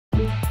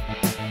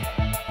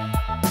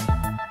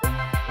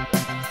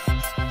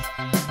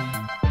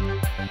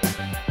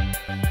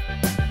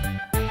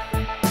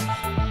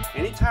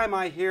time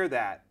I hear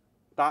that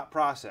thought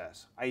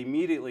process, I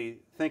immediately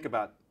think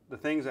about the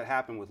things that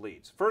happen with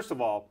leads. First of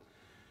all,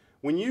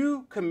 when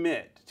you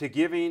commit to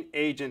giving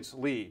agents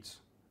leads,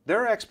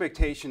 their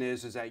expectation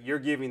is that you're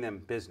giving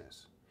them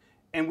business.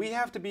 And we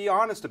have to be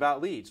honest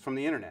about leads from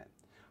the internet.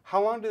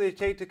 How long do they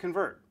take to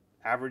convert?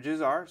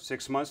 Averages are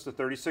 6 months to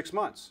 36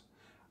 months.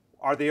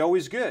 Are they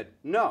always good?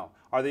 No.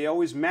 Are they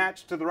always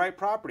matched to the right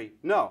property?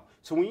 No.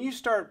 So when you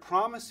start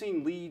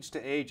promising leads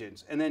to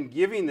agents and then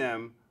giving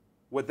them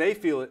what they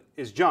feel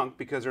is junk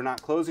because they're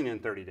not closing in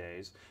 30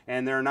 days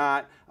and they're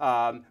not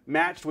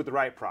matched with the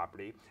right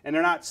property and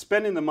they're not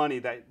spending the money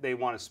that they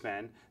want to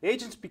spend, the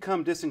agents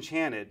become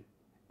disenchanted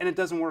and it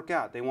doesn't work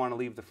out. They want to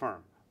leave the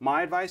firm.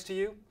 My advice to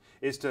you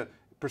is to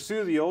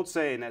pursue the old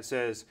saying that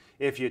says,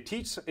 if you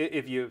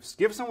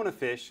give someone a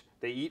fish,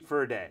 they eat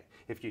for a day.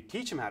 If you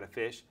teach them how to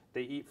fish,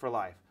 they eat for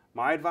life.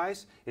 My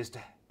advice is to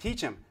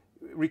teach them,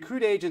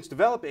 recruit agents,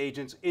 develop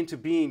agents into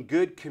being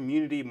good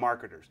community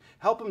marketers.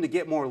 Help them to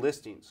get more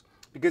listings.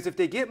 Because if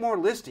they get more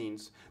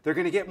listings, they're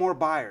going to get more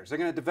buyers. They're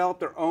going to develop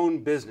their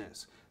own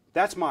business.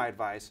 That's my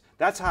advice.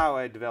 That's how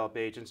I develop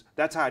agents.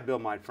 That's how I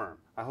build my firm.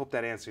 I hope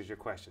that answers your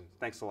question.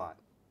 Thanks a lot.